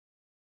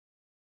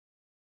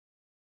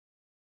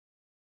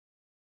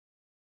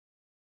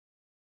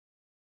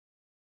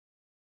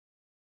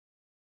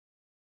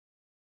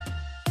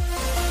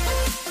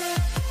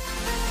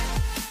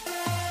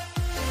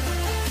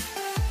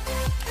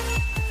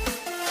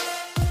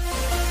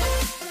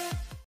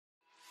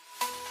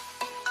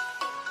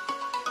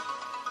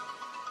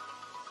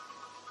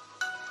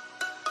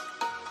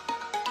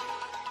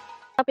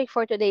topic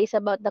for today is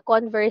about the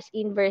converse,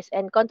 inverse,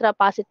 and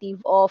contrapositive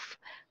of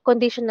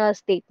conditional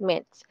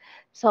statements.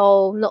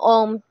 So,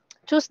 noong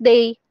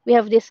Tuesday, we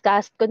have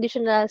discussed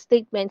conditional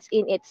statements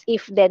in its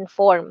if-then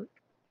form,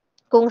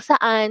 kung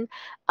saan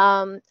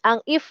ang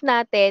if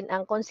natin,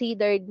 ang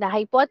considered na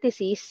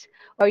hypothesis,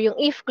 or yung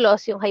if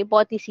clause yung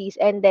hypothesis,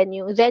 and then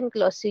yung then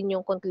clause yun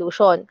yung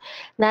conclusion.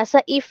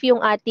 Nasa if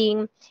yung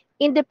ating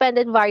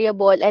independent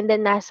variable, and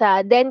then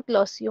nasa then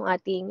clause yung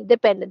ating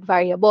dependent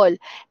variable.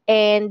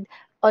 And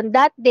on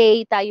that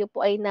day, tayo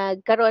po ay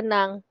nagkaroon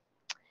ng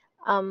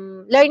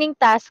learning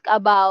task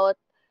about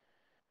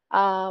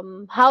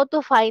how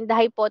to find the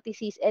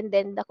hypothesis and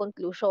then the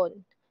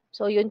conclusion.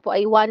 So, yun po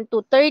ay 1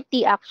 to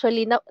 30.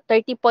 Actually,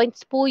 30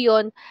 points po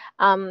yun.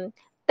 10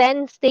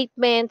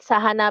 statements,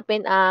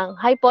 hahanapin ang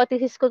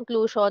hypothesis,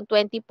 conclusion,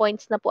 20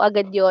 points na po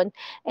agad yon.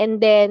 And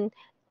then,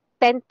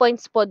 10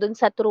 points po dun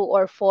sa true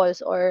or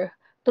false or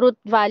truth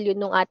value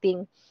ng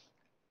ating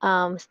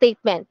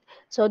statement.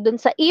 So, dun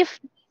sa if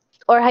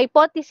or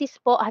hypothesis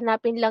po,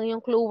 hanapin lang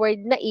yung clue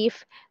word na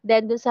if.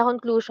 Then, dun sa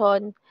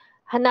conclusion,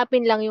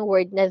 hanapin lang yung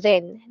word na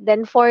then.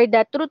 Then, for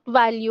the truth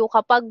value,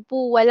 kapag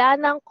po wala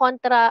ng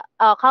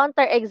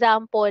counter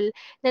example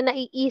na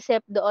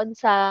naiisip doon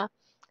sa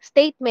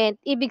statement,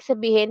 ibig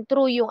sabihin,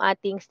 true yung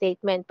ating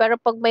statement. Pero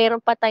pag mayroon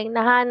pa tayong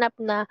nahanap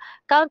na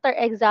counter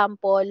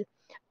example,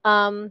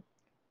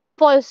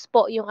 false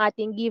po yung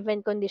ating given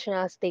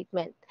conditional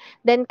statement.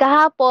 Then,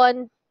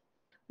 kahapon,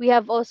 we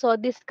have also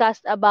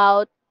discussed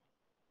about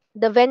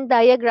the Venn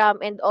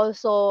diagram and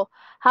also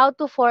how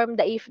to form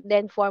the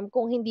if-then form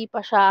kung hindi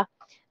pa siya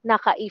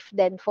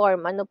naka-if-then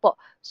form. Ano po?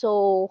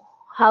 So,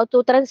 how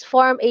to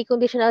transform a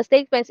conditional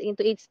statements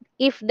into its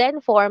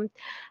if-then form.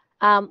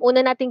 Una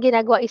natin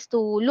ginagawa is to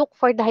look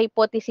for the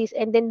hypothesis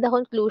and then the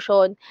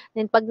conclusion.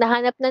 Then, pag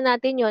nahanap na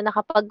natin yun,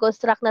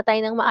 nakapag-construct na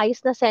tayo ng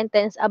maayos na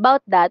sentence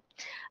about that,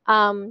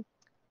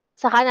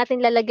 saka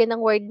natin lalagyan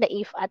ng word na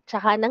if at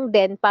saka ng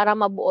then para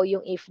mabuo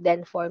yung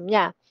if-then form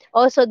niya.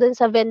 Also, dun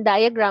sa Venn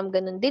diagram,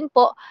 ganun din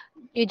po.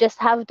 You just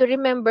have to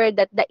remember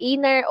that the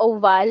inner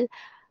oval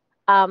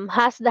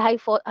has the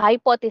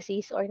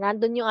hypothesis or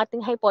nandun yung ating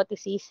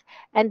hypothesis,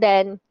 and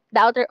then the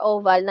outer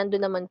oval,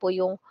 nandun naman po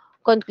yung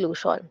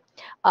conclusion.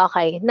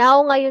 Okay.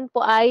 Now, ngayon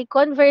po ay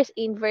converse,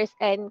 inverse,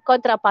 and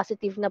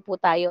contrapositive na po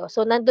tayo.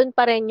 So, nandun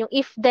pa rin yung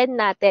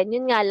if-then natin.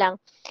 Yun nga lang,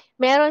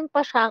 meron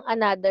pa siyang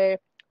another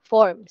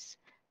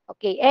forms.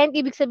 Okay, and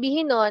ibig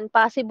sabihin nun,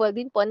 possible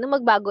din po na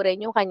magbago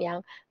rin yung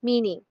kanyang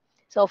meaning.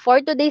 So,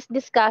 for today's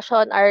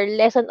discussion, our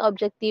lesson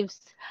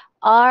objectives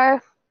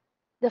are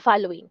the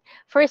following.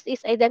 First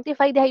is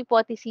identify the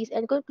hypothesis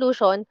and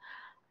conclusion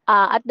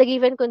at the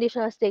given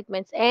conditional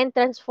statements and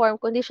transform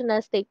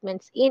conditional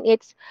statements in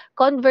its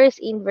converse,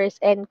 inverse,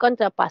 and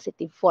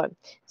contrapositive form.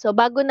 So,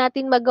 bago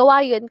natin magawa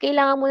yun,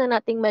 kailangan muna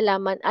nating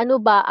malaman ano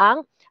ba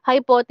ang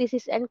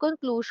hypothesis and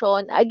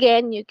conclusion.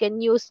 Again, you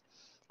can use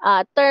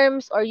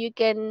terms or you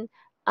can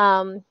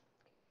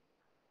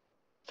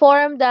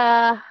form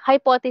the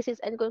hypothesis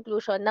and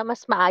conclusion na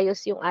mas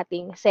maayos yung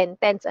ating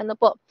sentence. Ano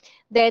po?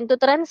 Then, to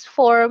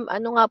transform,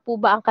 ano nga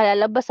po ba ang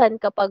kalalabasan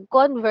kapag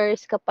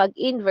converse, kapag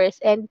inverse,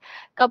 and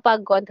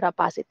kapag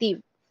contrapositive.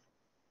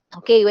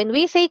 Okay, when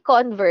we say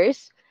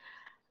converse,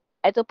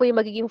 ito po yung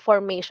magiging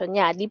formation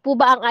niya. Di po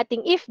ba ang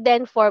ating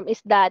if-then form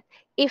is that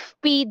if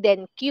P,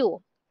 then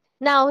Q?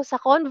 Now, sa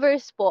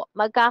converse po,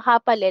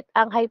 magkakapalit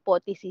ang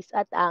hypothesis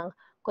at ang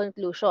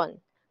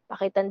conclusion.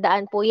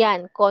 Pakitandaan po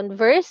yan.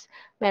 Converse,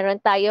 meron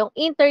tayong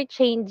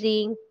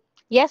interchanging.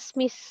 Yes,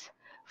 Miss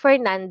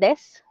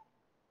Fernandez?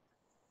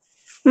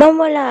 Ma'am,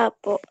 wala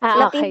po.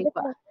 Okay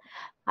po.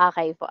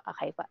 Okay po.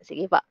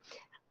 Sige po.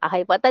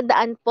 Okay po.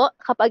 Tandaan po,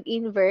 kapag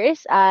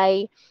inverse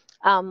ay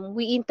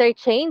we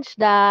interchange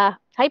the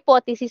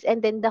hypothesis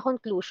and then the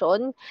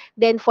conclusion.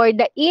 Then for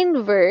the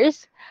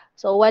inverse,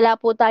 so wala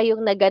po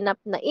tayong naganap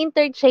na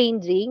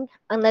interchanging.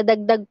 Ang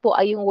nadagdag po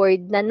ay yung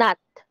word na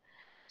not.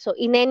 So,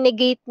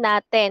 inenegate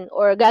natin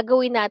or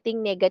gagawin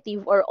nating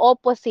negative or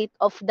opposite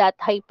of that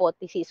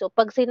hypothesis. So,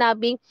 pag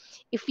sinabing,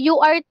 if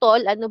you are tall,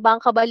 ano ba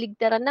ang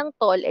kabaligtaran ng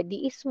tall?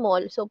 Di is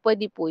small. So,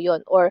 pwede po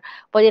yun. Or,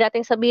 pwede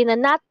nating sabihin na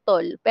not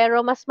tall. Pero,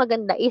 mas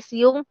maganda is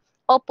yung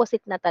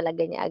opposite na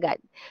talaga niya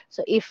agad.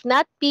 So, if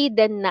not P,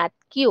 then not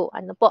Q.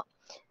 Ano po?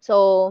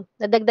 So,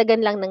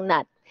 nadagdagan lang ng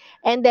not.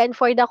 And then,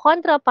 for the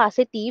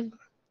contrapositive,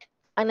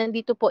 ang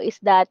nandito po is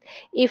that,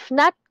 if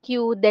not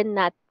Q, then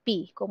not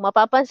P. Kung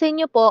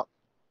mapapansin nyo po,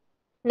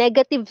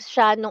 negative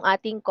siya nung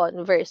ating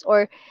converse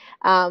or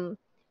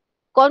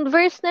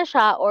converse na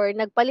siya or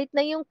nagpalit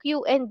na yung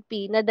Q and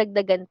P,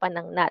 nadagdagan pa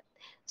ng not.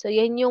 So,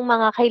 yan yung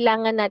mga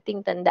kailangan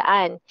nating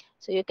tandaan.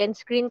 So, you can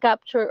screen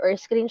capture or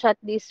screenshot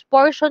this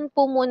portion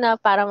po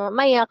muna para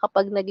mamaya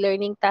kapag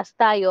nag-learning task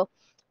tayo,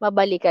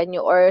 mabalikan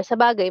nyo. Or sa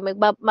bagay,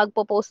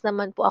 magpo-post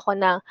naman po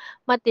ako ng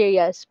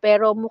materials.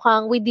 Pero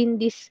mukhang within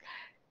this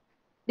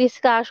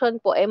discussion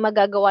po,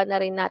 magagawa na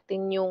rin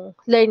natin yung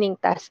learning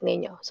task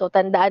ninyo. So,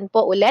 tandaan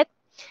po ulit,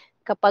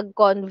 kapag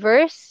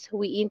converse,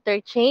 we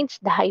interchange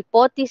the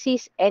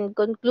hypothesis and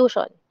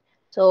conclusion.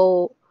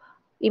 So,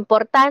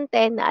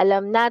 importante na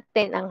alam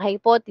natin ang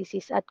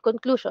hypothesis at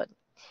conclusion.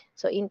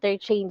 So,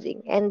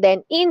 interchanging. And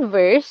then,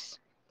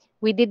 inverse,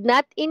 we did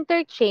not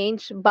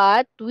interchange,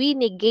 but we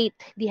negate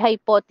the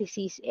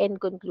hypothesis and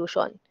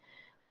conclusion.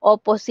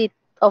 Opposite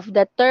of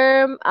the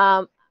term,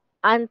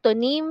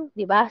 antonym,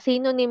 di ba?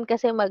 Synonym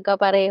kasi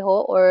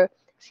magkapareho or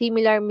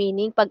similar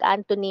meaning. Pag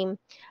antonym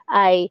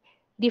ay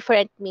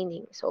different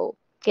meaning. So,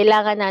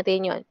 kailangan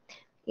natin yon.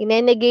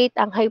 Inenegate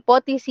ang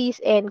hypothesis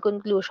and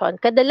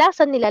conclusion.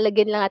 Kadalasan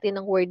nilalagyan lang natin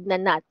ng word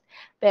na not.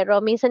 Pero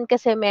minsan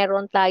kasi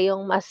meron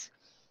tayong mas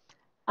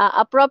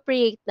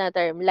appropriate na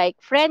term like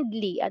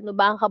friendly. Ano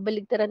ba ang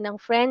kabaligtaran ng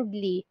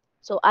friendly?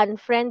 So,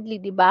 unfriendly,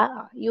 di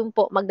ba? Yun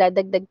po,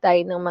 magdadagdag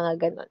tayo ng mga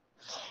ganon.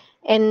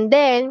 And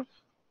then,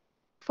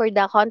 for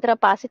the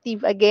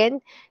contrapositive,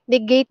 again,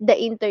 negate the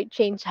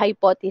interchange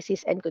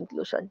hypothesis and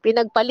conclusion.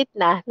 Pinagpalit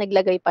na,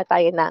 naglagay pa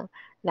tayo ng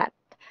not.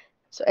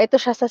 So, ito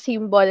siya sa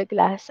symbol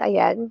class.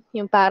 Ayan,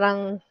 yung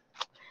parang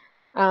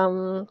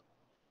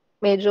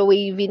medyo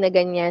wavy na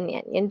ganyan.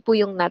 Yan. Yan po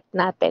yung not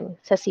natin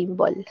sa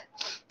symbol.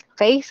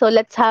 Okay, so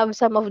let's have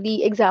some of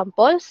the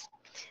examples.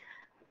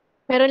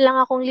 Meron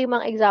lang akong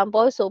 5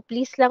 examples. So,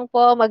 please lang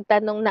po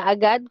magtanong na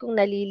agad kung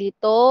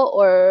nalilito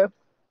or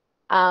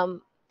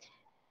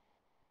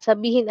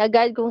sabihin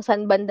agad kung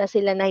saan banda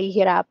sila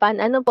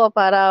nahihirapan. Ano po,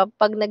 para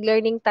pag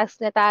nag-learning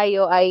task na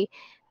tayo ay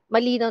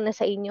malinaw na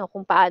sa inyo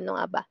kung paano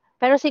nga ba.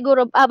 Pero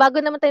siguro, bago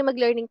naman tayo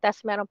mag-learning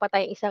task, meron pa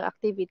tayong isang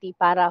activity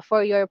para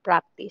for your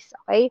practice.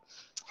 Okay?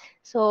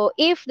 So,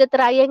 if the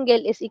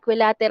triangle is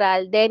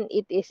equilateral, then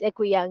it is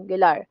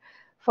equiangular.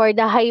 For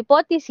the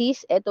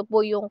hypothesis, ito po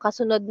yung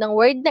kasunod ng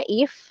word na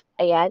if.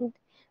 Ayan.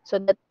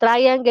 So, the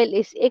triangle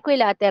is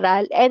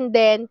equilateral and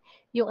then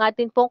yung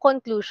atin pong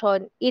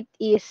conclusion, it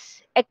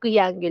is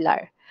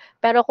equiangular.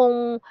 Pero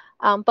kung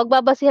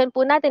pagbabasihan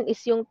po natin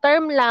is yung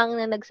term lang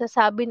na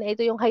nagsasabi na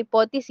ito yung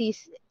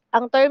hypothesis,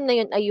 ang term na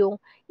yun ay yung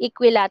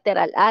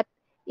equilateral at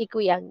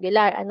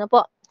equiangular. Ano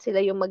po? Sila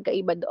yung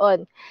magkaiba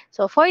doon.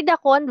 So, for the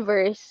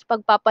converse,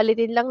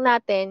 pagpapalitin lang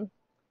natin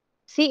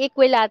si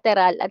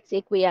equilateral at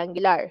si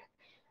equiangular.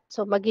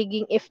 So,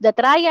 magiging if the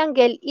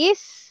triangle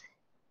is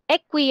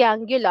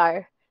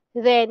equiangular,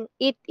 then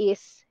it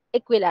is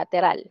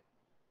equilateral.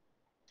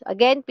 So,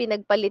 again,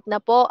 pinagpalit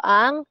na po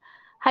ang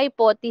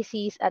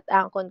hypothesis at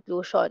ang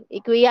conclusion.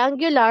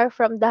 Equiangular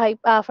from the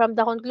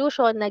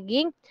conclusion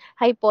naging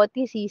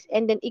hypothesis,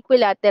 and then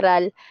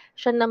equilateral,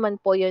 siya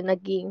naman po yung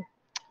naging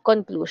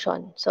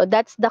conclusion. So,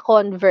 that's the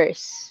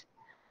converse.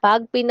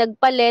 Pag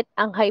pinagpalit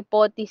ang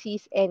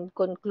hypothesis and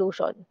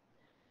conclusion.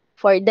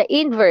 For the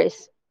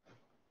inverse,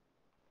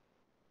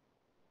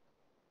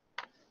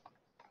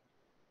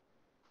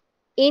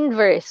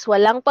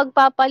 walang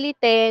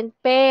pagpapalitin,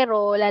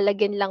 pero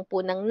lalagyan lang po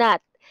ng not.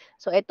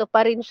 So, ito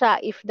pa rin siya.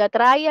 If the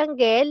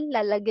triangle,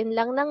 lalagyan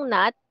lang ng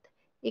not,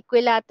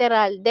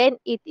 equilateral, then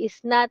it is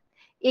not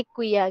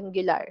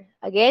equiangular.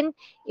 Again,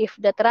 if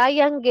the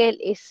triangle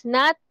is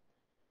not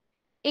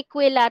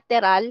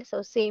equilateral,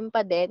 so same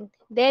pa din,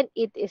 then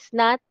it is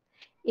not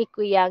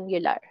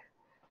equiangular.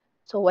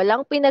 So,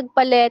 walang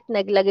pinagpalit,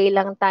 naglagay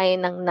lang tayo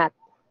ng not.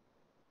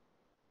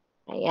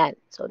 Ayan.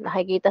 So,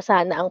 nakikita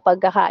sana ang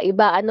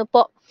pagkakaiba. Ano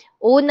po?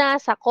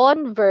 Una, sa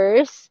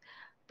converse,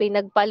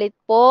 pinagpalit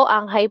po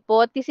ang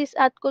hypothesis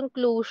at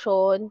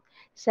conclusion.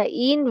 Sa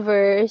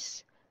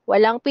inverse,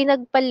 walang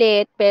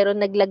pinagpalit, pero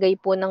naglagay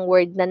po ng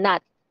word na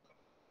not.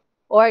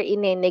 Or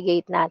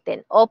inenegate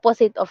natin.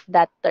 Opposite of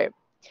that term.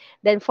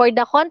 Then, for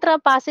the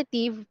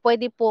contrapositive,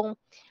 pwede pong,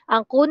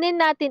 ang kunin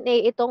natin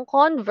ay itong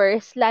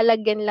converse,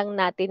 lalagyan lang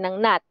natin ng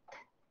not.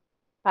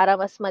 Para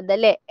mas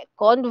madali.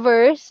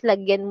 Converse,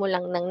 lagyan mo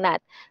lang ng not.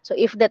 So,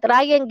 if the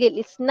triangle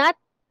is not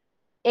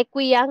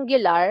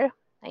equiangular,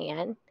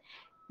 ayan,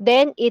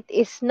 then it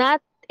is not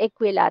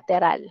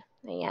equilateral.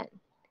 Ayan.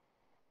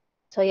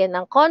 So, yan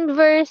ang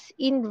converse,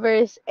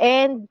 inverse,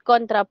 and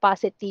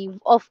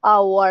contrapositive of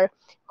our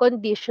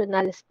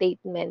conditional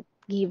statement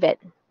given.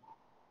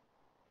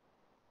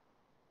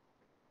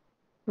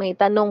 May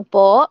tanong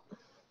po?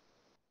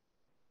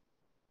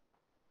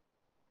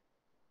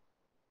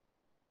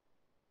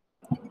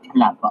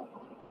 Wala po.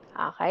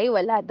 Okay,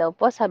 wala daw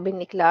po, sabi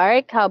ni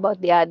Clark. How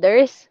about the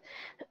others?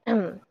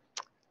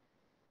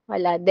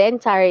 Wala din,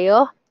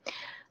 Sario.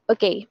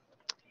 Okay.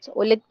 So,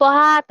 ulit po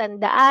ha,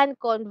 tandaan,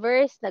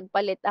 converse,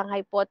 nagpalit ang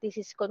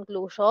hypothesis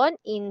conclusion.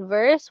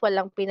 Inverse,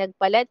 walang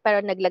pinagpalit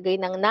pero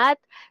naglagay ng not.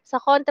 Sa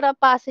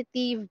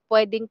contrapositive,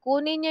 pwedeng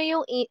kunin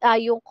nyo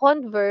yung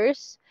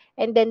converse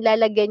and then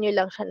lalagyan nyo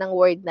lang siya ng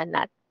word na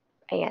not.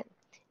 Ayan.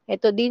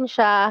 Ito din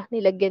siya,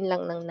 nilagyan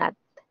lang ng not.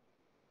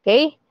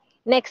 Okay?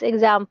 Next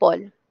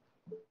example.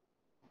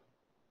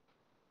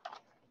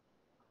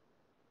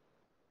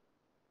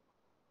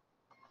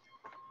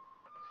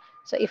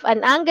 So, if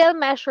an angle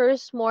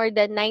measures more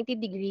than 90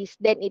 degrees,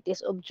 then it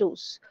is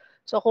obtuse.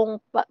 So, kung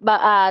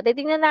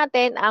titingnan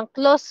natin, ang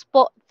clause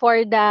po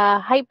for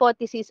the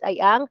hypothesis ay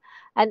an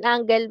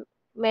angle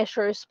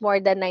measures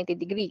more than 90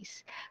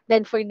 degrees.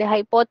 Then, for the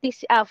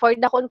hypothesis, for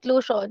the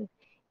conclusion,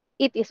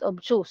 it is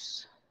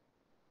obtuse.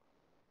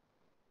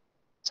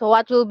 So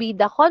what will be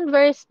the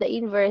converse, the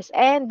inverse,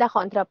 and the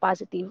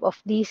contrapositive of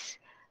this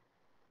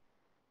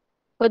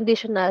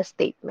conditional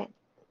statement?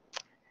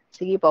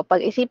 Sige po,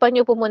 pag-isipan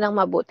nyo po munang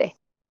mabuti.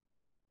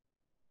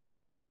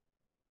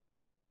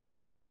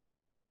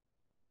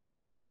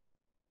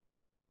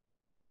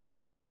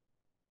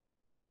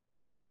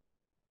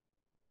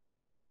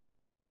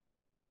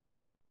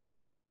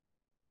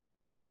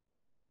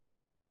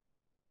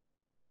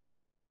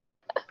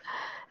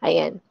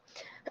 Ayan.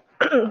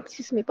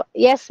 Excuse me po.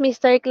 Yes,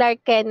 Mr.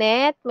 Clark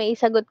Kenneth, may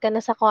isagot ka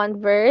na sa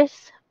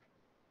Converse.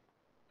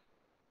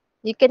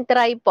 You can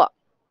try po.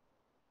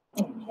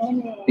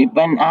 If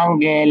an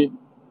angle,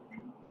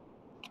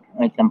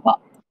 wait lang po.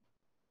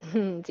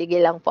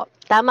 Sige lang po.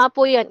 Tama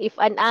po yun, if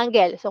an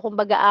angle. So,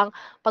 kumbaga, ang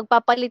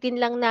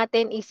pagpapalitin lang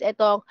natin is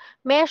itong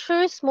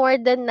measures more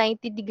than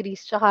 90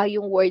 degrees, tsaka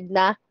yung word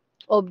na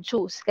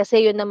obtuse.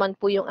 Kasi yun naman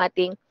po yung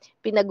ating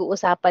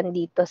pinag-uusapan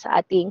dito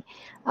sa ating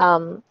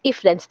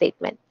if-then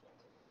statement.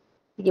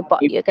 Sige po,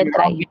 If you can the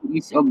try. angle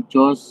is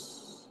obtuse,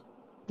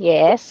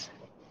 Yes.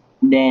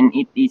 then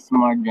it is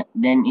more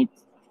than 90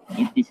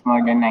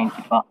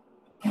 po.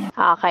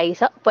 Okay,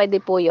 so pwede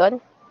po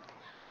yun.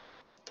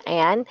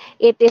 Ayan,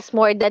 it is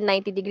more than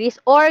 90 degrees.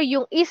 Or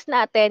yung is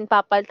natin,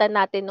 papalitan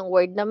natin ng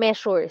word na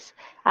measures.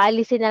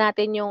 Alisin na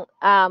natin yung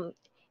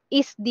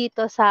is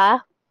dito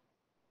sa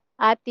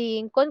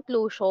ating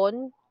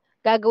conclusion.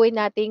 Gagawin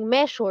nating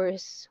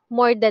measures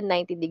more than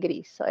 90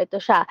 degrees. So, ito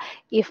siya.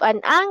 If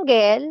an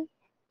angle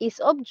is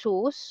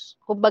obtuse,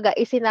 kumbaga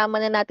isinama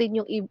na natin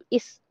yung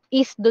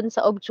is dun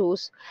sa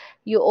obtuse,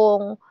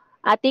 yung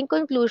ating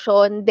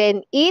conclusion,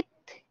 then it,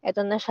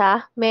 ito na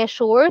siya,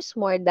 measures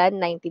more than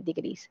 90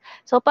 degrees.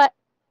 So,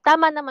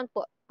 tama naman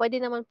po.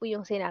 Pwede naman po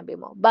yung sinabi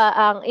mo.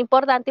 Ang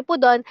importante po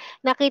doon,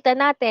 nakita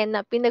natin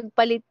na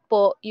pinagpalit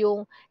po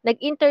yung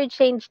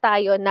nag-interchange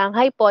tayo ng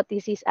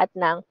hypothesis at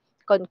ng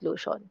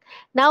conclusion.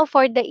 Now,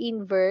 for the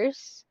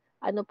inverse,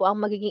 ano po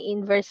ang magiging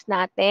inverse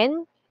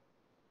natin?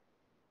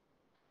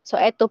 So,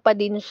 eto pa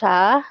din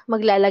siya.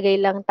 Maglalagay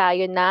lang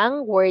tayo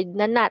ng word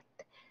na not.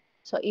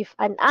 So, if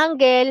an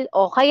angle,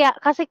 o kaya,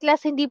 kasi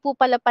class, hindi po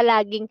pala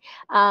palaging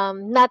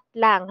not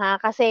lang, ha?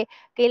 Kasi,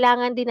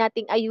 kailangan din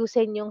nating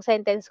ayusin yung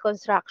sentence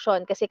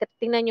construction. Kasi,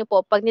 tingnan nyo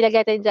po, pag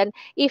nilagay natin dyan,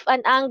 if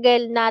an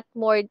angle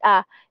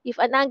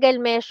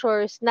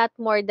measures not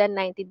more than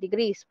 90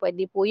 degrees,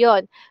 pwede po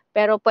yon.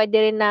 Pero,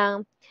 pwede rin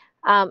ng,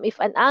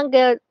 if an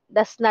angle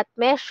does not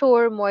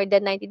measure more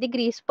than 90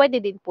 degrees,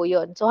 pwede din po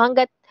yon. So,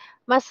 hanggat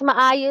mas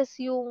maayos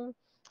yung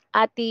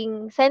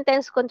ating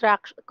sentence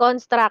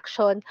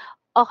construction,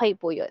 okay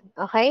po yun.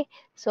 Okay?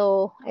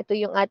 So, ito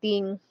yung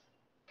ating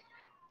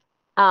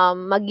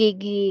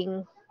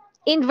magiging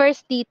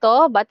inverse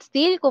dito. But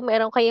still, kung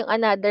meron kayong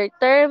another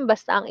term,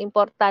 basta ang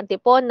importante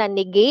po na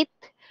negate.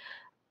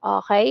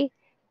 Okay?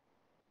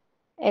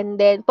 And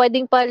then,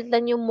 pwedeng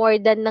palitan yung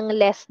more than ng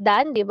less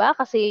than, di ba?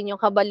 Kasi yun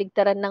yung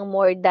kabaligtaran ng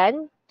more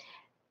than.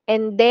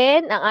 And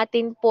then, ang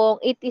atin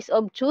pong it is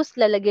obtuse,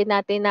 lalagyan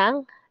natin ng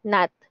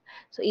not.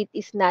 So, it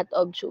is not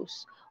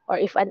obtuse. Or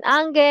if an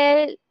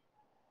angle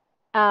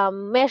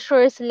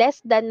measures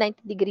less than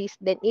 90 degrees,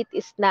 then it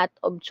is not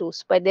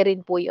obtuse. Pwede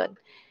rin po yun.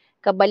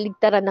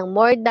 Kabaligtaran ng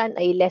more than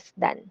ay less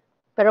than.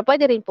 Pero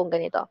pwede rin pong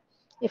ganito.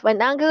 If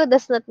an angle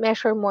does not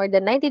measure more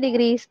than 90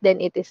 degrees,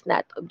 then it is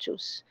not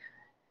obtuse.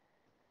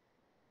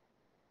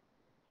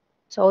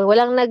 So,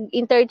 walang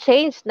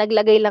nag-interchange.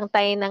 Naglagay lang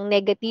tayo ng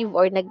negative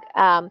or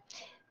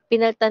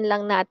pinalitan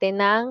lang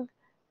natin ng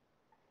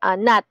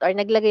not or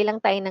naglagay lang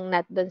tayo ng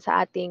not doon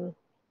sa ating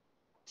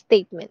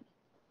statement.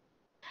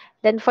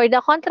 Then for the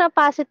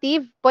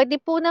contrapositive,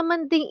 pwede po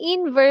naman ding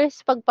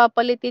inverse,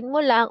 pagpapalitin mo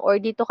lang or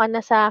dito ka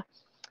na sa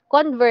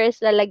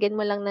converse, lalagyan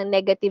mo lang ng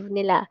negative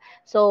nila.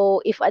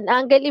 So, if an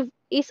angle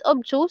is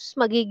obtuse,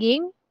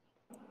 magiging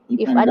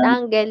if an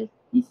angle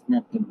is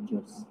not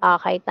obtuse.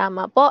 Okay,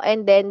 tama po.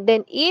 And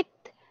then it,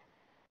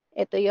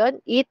 ito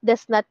yon, it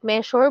does not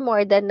measure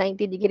more than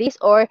 90 degrees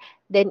or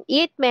then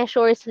it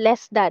measures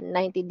less than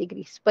 90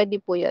 degrees. Pwede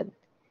po yun.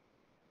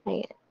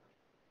 Ayan.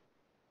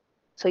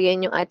 So,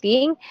 yan yung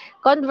ating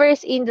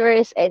converse,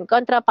 inverse, and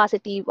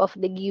contrapositive of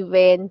the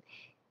given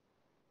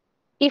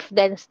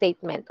if-then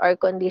statement or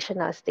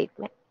conditional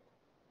statement.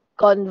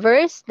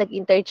 Converse,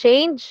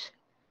 nag-interchange.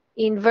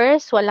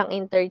 Inverse, walang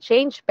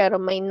interchange pero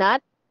may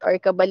not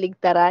or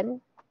kabaligtaran.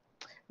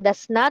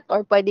 Does not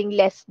or pwedeng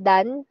less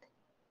than.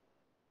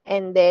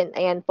 And then,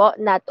 ayan po,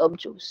 not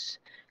obtuse.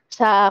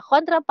 Sa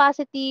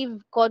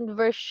contrapositive,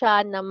 converse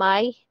siya na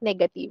may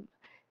negative.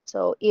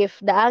 So, if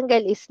the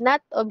angle is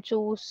not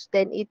obtuse,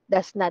 then it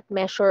does not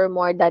measure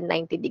more than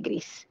 90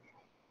 degrees.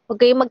 Huwag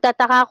kayong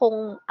magtataka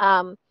kung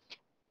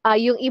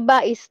yung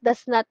iba is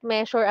does not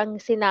measure ang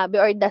sinabi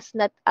or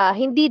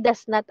hindi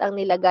does not ang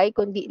nilagay,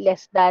 kundi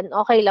less than.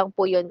 Okay lang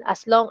po yun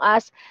as long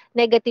as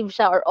negative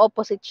siya or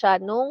opposite siya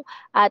nung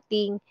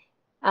ating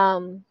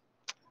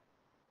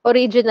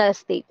original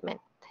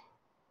statement.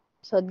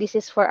 So, this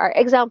is for our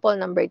example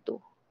number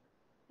 2.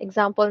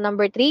 Example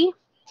number 3.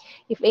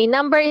 If a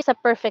number is a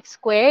perfect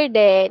square,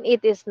 then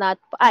it is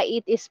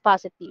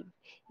positive.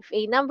 If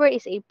a number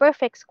is a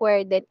perfect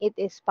square, then it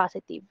is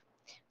positive.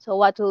 So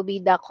what will be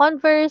the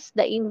converse,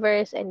 the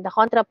inverse, and the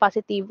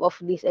contrapositive of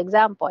this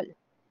example?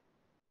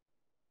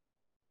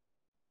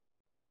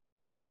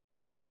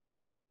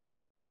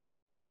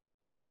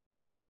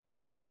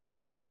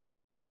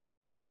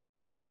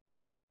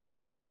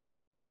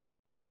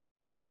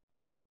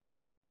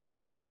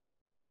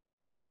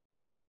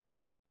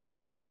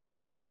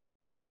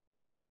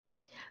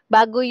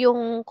 Bago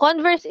yung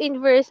converse,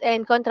 inverse,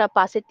 and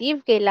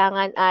contrapositive,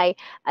 kailangan ay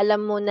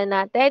alam muna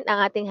natin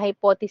ang ating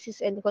hypothesis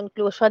and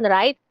conclusion,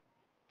 right?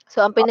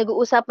 So, ang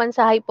pinag-uusapan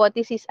sa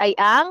hypothesis ay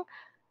ang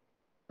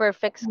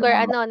perfect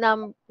square,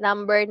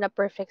 number na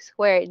perfect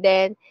square.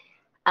 Then,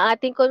 ang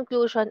ating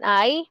conclusion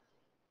ay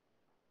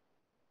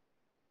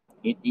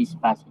It is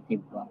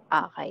positive po.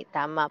 okay,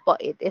 tama po.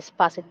 It is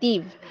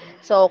positive.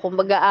 So,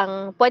 kumbaga,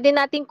 ang pwede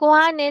nating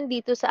kuhanin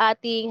dito sa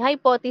ating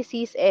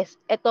hypothesis is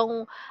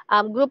itong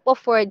group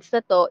of words na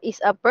to is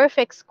a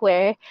perfect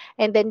square,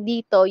 and then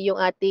dito yung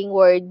ating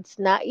words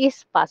na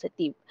is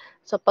positive.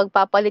 So,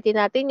 pagpapalitin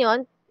natin yon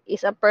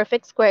is a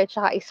perfect square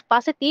tsaka is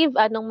positive.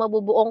 Anong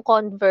mabubuong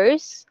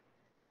converse?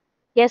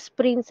 Yes,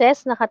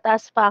 princess,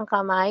 nakataas pa ang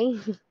kamay.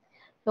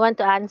 You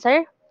want to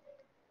answer?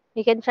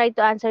 You can try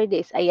to answer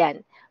this.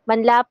 Ayan.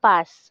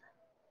 Manlapas.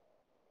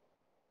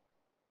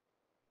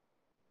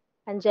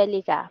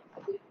 Angelica.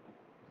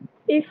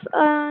 If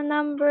a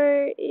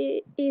number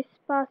is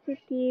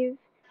positive,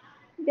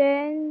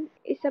 then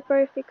it's a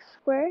perfect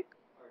square.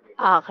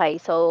 Okay,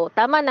 so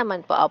tama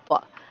naman po,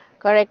 opo.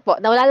 Correct po.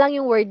 Nawala lang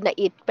yung word na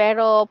it,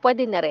 pero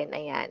pwede na rin,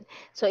 ayan.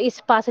 So,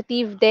 is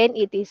positive, then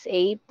it is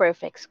a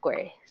perfect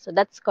square. So,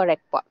 that's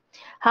correct po.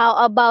 How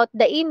about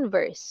the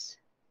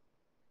inverse?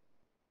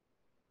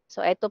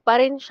 So, ito pa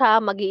rin siya,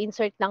 mag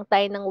insert lang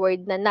tayo ng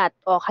word na not.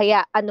 O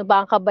kaya, ano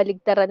ba ang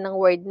kabaligtaran ng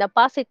word na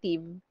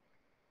positive?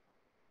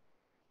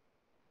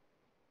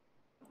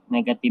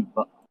 Negative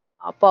po.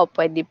 Opo,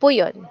 pwede po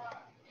yun.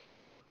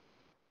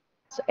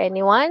 So,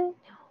 anyone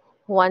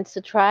who wants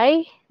to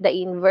try the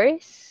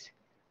inverse?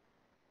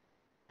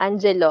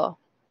 Angelo.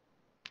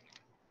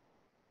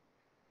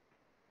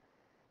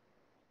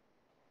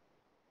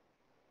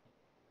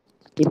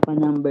 If a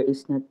number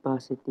is not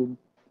positive,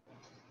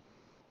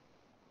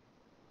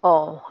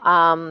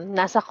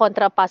 Nasa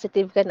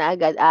contrapositive ka na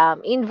agad.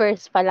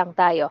 Inverse pa lang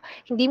tayo.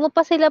 Hindi mo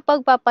pa sila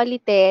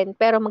pagpapalitin,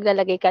 pero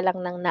maglalagay ka lang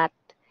ng not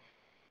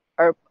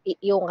or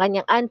yung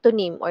kanyang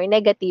antonym or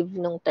negative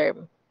nung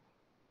term.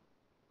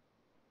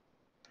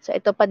 So,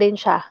 ito pa din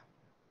siya.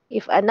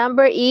 If a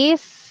number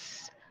is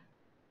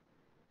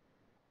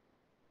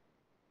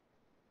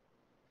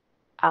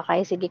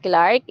okay, sige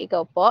Clark,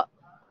 ikaw po.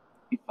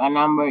 If a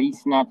number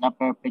is not a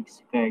perfect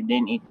square,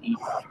 then it is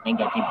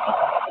negative po.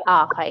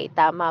 Okay,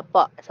 tama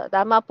po. So,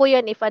 tama po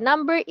yun. If a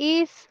number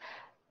is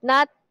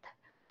not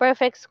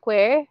perfect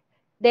square,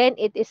 then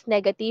it is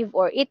negative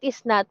or it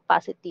is not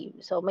positive.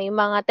 So, may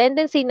mga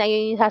tendency na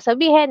yun yung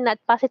sasabihin, not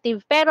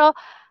positive, pero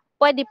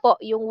pwede po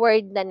yung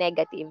word na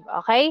negative.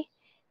 Okay?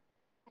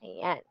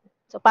 Ayan.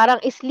 So,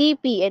 parang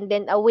sleepy and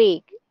then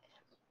awake.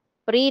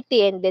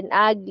 Pretty and then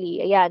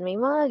ugly. Ayan, may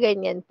mga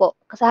ganyan po.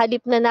 Sa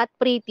halip na not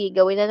pretty,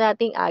 gawin na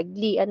nating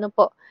ugly. Ano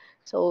po?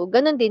 So,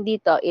 ganun din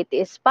dito. It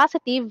is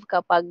positive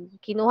kapag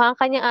kinuha ang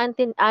kanyang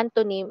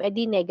antonym,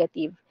 edi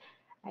negative.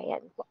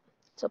 Ayan po.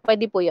 So,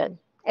 pwede po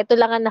yun. Ito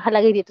lang ang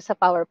nakalagay dito sa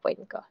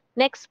PowerPoint ko.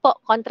 Next po,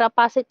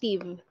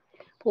 contrapositive.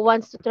 Who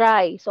wants to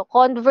try? So,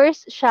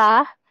 converse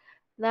siya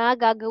na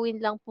gagawin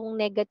lang pong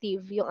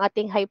negative yung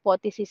ating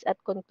hypothesis at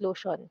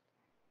conclusion.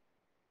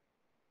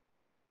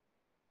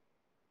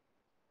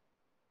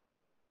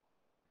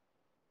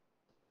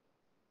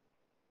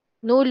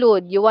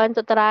 Nulud, you want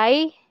to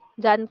try?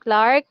 John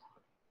Clark?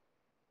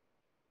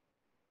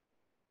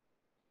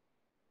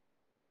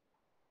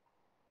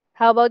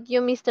 How about you,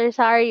 Mr.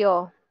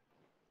 Sario?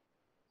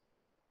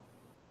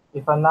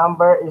 If a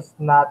number is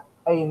not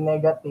a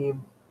negative,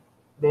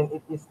 then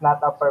it is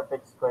not a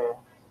perfect square.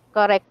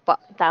 Correct po.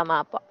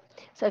 Tama po.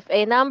 So, if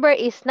a number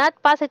is not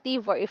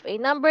positive or if a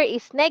number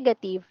is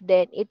negative,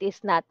 then it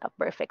is not a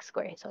perfect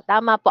square. So,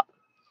 tama po.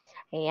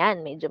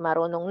 Ayan, medyo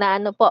marunong na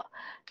ano po.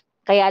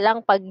 Kaya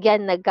lang pag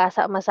yan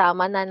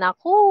nagkasama-sama na,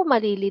 naku,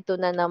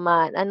 malilito na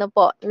naman. Ano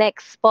po?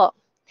 Next po.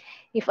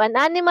 If an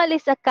animal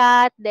is a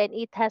cat, then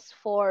it has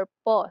 4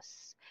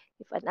 paws.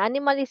 If an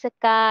animal is a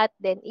cat,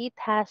 then it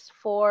has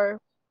 4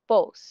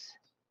 paws.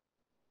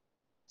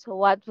 So,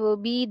 what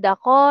will be the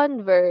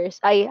converse?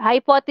 Ay,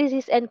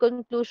 hypothesis and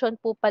conclusion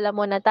po pala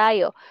muna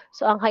tayo.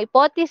 So, ang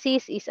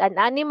hypothesis is an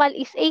animal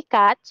is a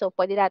cat. So,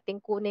 pwede natin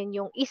kunin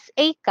yung is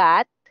a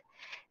cat.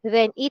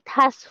 Then, it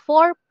has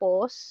 4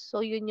 paws. So,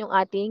 yun yung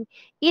ating,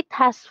 it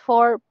has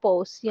 4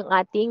 paws, yung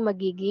ating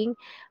magiging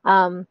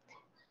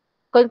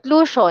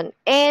conclusion.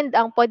 And,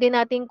 ang pwede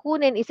natin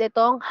kunin is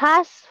itong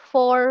has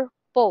 4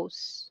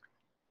 paws.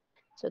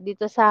 So,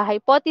 dito sa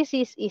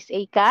hypothesis is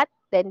a cat.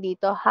 Then,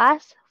 dito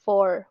has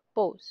 4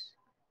 paws.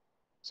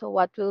 So,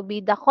 what will be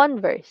the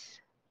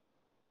converse?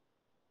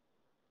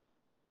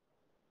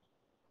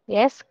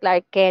 Yes,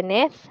 Clark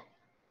Kenneth?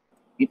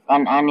 If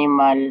an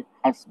animal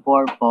has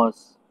 4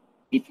 paws,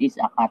 It is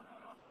a cat.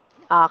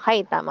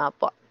 Okay, tama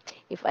po.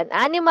 If an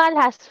animal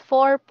has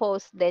 4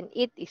 paws, then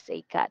it is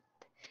a cat.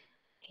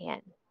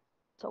 Ayan.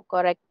 So,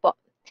 correct po.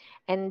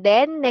 And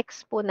then,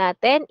 next po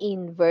natin,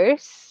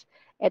 inverse.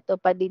 Ito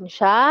pa din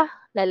siya.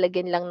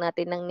 Lalagyan lang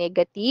natin ng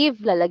negative.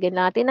 Lalagyan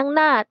natin ng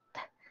not.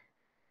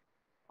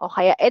 O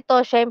kaya ito,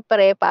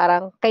 syempre,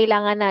 parang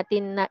kailangan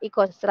natin na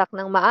i-construct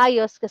ng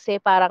maayos kasi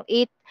parang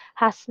it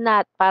has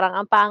not. Parang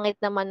ang pangit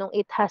naman nung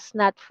it has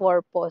not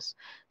 4 paws.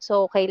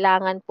 So,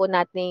 kailangan po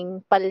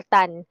nating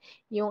palitan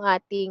yung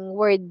ating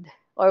word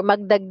or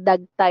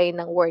magdagdag tayo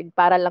ng word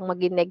para lang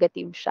maging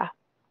negative siya.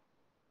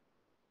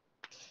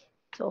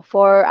 So,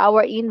 for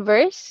our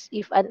inverse,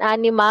 if an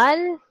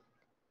animal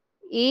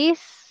is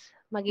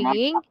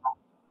magiging,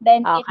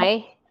 Then it okay,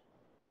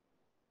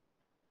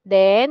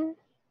 then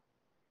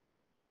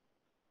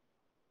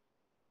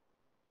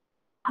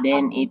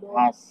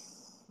has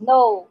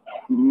no.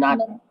 not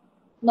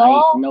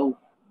No. no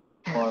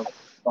or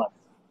paws.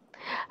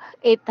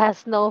 it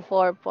has no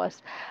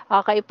purpose.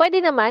 Okay, pwede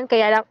naman,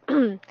 kaya lang,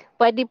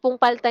 pwede pong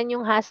palitan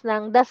yung has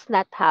ng does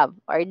not have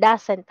or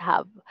doesn't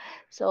have.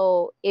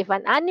 So, if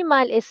an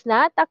animal is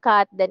not a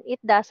cat, then it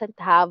doesn't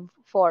have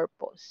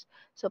purpose.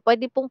 So,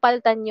 pwede pong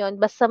palitan yon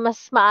basta mas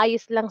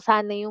maayos lang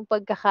sana yung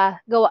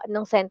pagkakagawa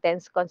ng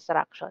sentence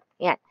construction.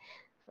 Yan.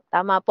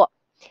 Tama po.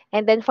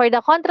 And then for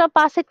the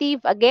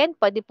contrapositive, again,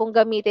 pwede pong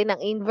gamitin ng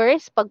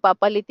inverse,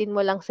 pagpapalitin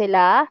mo lang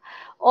sila,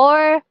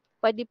 or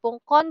pwede pong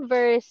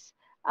converse,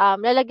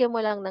 lalagyan mo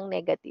lang ng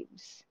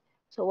negatives.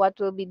 So what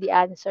will be the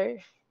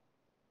answer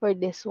for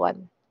this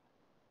one?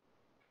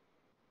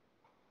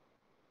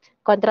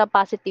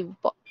 Contrapositive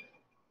po.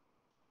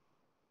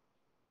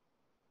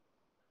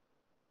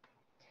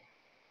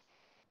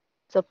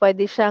 So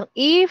pwede siyang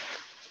if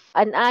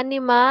an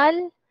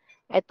animal,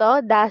 ito,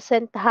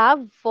 doesn't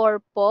have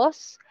 4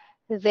 paws,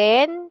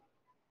 then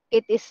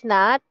it is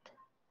not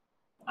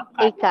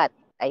a cat.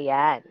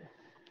 Ayan.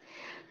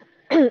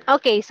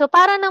 Okay, so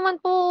para naman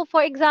po,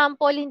 for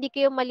example, hindi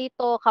kayo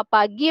malito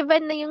kapag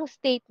given na yung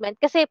statement,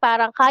 kasi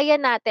parang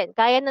kaya na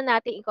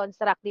natin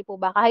i-construct, di po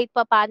ba? Kahit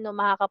pa paano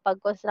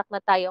makakapag-construct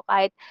na tayo,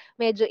 kahit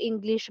medyo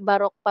English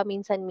baroque pa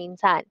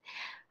minsan-minsan.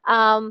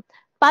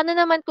 Paano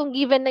naman kung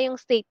given na yung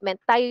statement,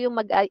 tayo yung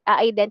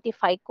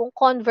mag-identify kung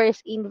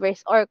converse,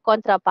 inverse, or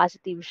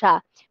contrapositive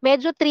siya.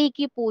 Medyo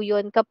tricky po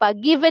yun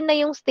kapag given na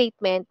yung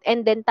statement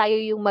and then tayo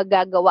yung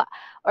magagawa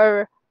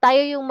or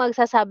tayo yung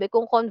magsasabi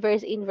kung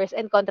converse, inverse,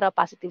 and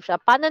contrapositive siya.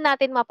 Paano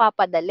natin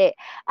mapapadali?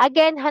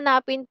 Again,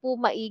 hanapin po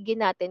maigi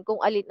natin kung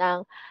alin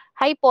ang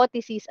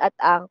hypothesis at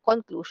ang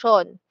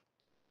conclusion.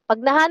 Pag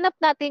nahanap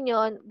natin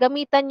yon,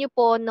 gamitan nyo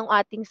po ng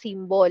ating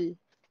symbol.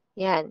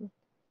 Yan.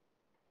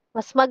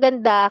 Mas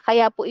maganda,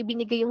 kaya po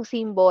ibinigay yung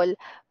symbol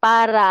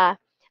para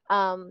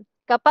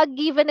kapag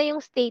given na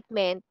yung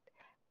statement,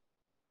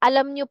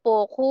 alam nyo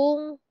po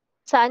kung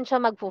saan siya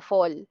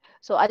magfo-fall.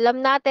 So, alam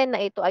natin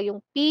na ito ay yung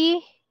P,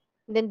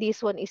 then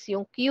this one is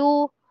yung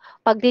Q.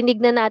 Pag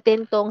dinig na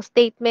natin tong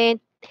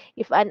statement,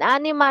 if an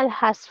animal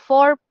has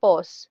 4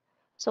 paws,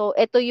 so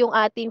ito yung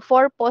ating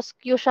 4 paws,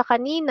 Q siya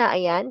kanina,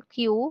 ayan,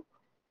 Q.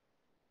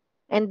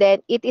 And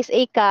then, it is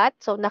a cat.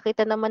 So,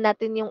 nakita naman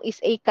natin yung is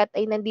a cat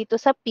ay nandito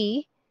sa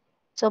P.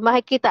 So,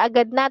 makikita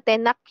agad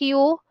natin na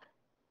Q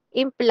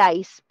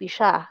implies P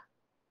siya.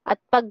 At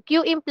pag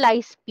Q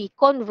implies P,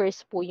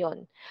 converse po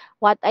yun.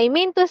 What I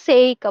mean to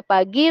say,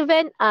 kapag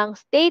given ang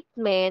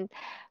statement,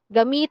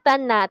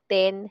 gamitan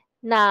natin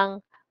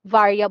ng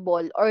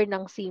variable or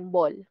ng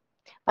symbol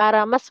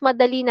para mas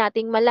madali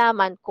nating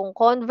malaman kung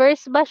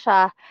converse ba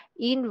siya,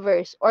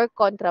 inverse, or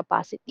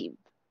contrapositive.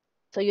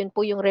 So, yun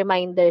po yung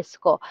reminders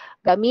ko.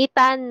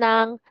 Gamitan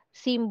ng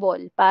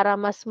symbol para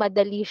mas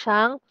madali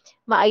siyang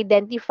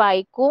ma-identify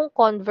kung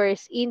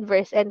converse,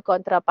 inverse, and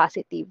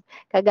contrapositive.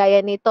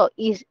 Kagaya nito,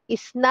 is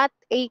not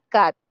a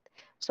cat.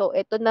 So,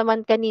 ito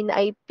naman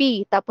kanina ay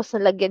P, tapos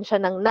nalagyan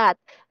siya ng not.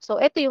 So,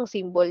 ito yung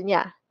symbol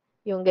niya.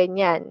 Yung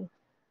ganyan.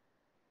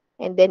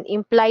 And then,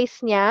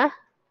 implies niya,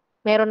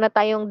 meron na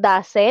tayong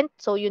doesn't,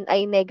 so yun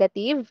ay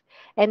negative.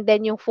 And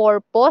then yung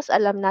for pos,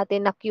 alam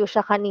natin na Q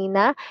siya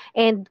kanina.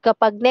 And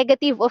kapag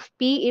negative of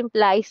P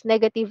implies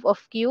negative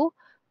of Q,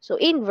 so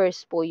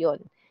inverse po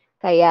yun.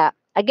 Kaya,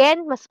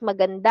 again, mas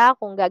maganda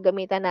kung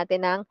gagamitan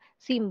natin ng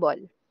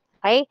symbol.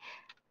 Okay?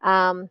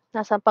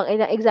 Nasa pang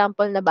ilang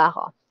example na ba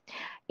ako?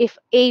 If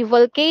a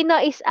volcano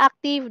is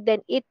active,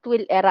 then it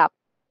will erupt.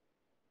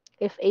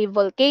 If a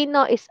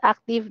volcano is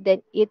active,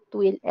 then it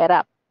will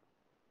erupt.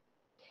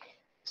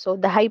 So,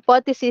 the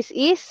hypothesis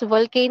is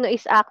volcano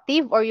is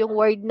active or yung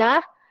word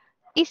na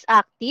is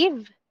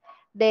active.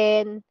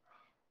 Then,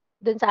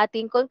 dun sa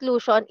ating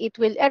conclusion, it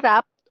will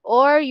erupt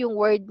or yung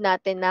word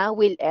natin na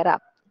will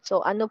erupt.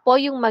 So, ano po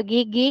yung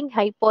magiging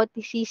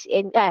hypothesis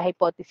and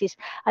hypothesis?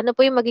 Ano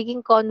po yung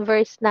magiging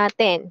converse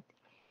natin?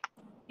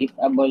 If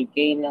a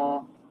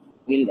volcano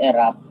will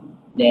erupt,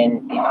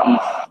 then it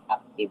is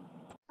active.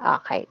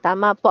 Okay,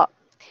 tama po.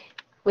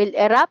 Will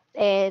erupt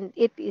and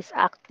it is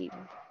active.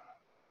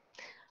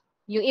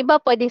 Yung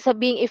iba pwedeng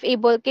sabihing if a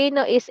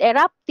volcano is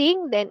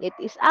erupting, then it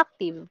is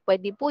active.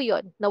 Pwede po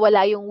yun.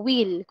 Nawala yung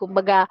will.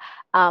 Kumbaga,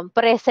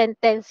 present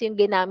tense yung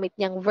ginamit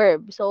niyang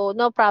verb. So,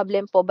 no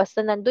problem po. Basta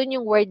nandun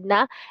yung word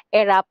na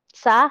erupt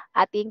sa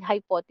ating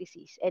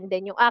hypothesis. And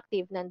then yung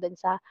active nandun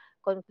sa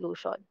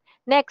conclusion.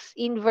 Next,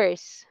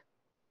 inverse.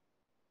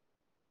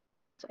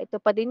 So, ito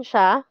pa din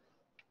siya.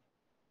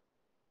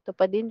 Ito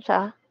pa din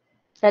siya.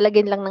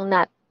 Lalagyan lang ng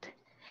not.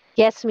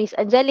 Yes, Miss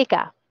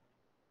Angelica.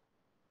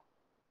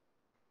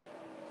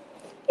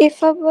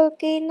 If a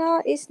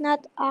volcano is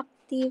not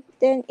active,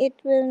 then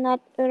it will not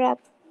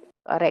erupt.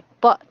 Correct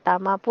po.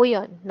 Tama po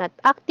yun. Not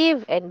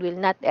active and will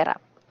not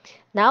erupt.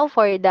 Now,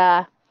 for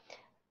the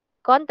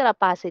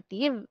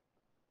contrapositive,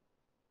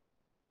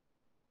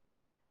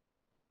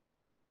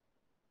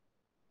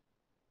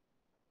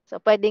 so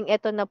pwedeng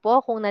ito na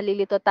po kung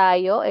nalilito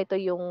tayo, ito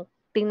yung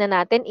tingnan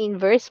natin,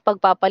 inverse,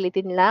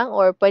 pagpapalitin lang,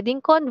 or pwedeng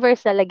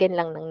converse, lalagyan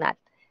lang ng not.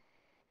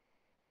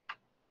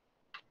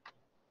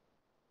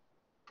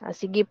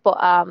 Sige po,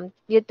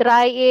 you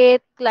try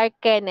it, Clark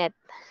Kenneth.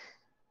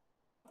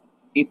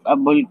 If a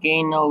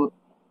volcano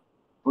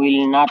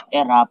will not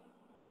erupt,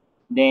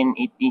 then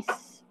it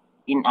is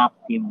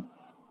inactive.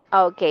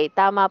 Okay,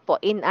 tama po.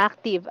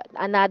 Inactive.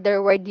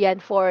 Another word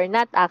yan for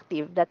not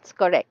active. That's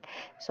correct.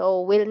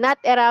 So, will not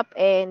erupt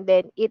and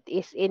then it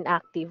is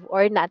inactive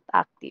or not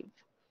active.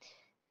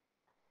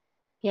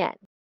 Yan.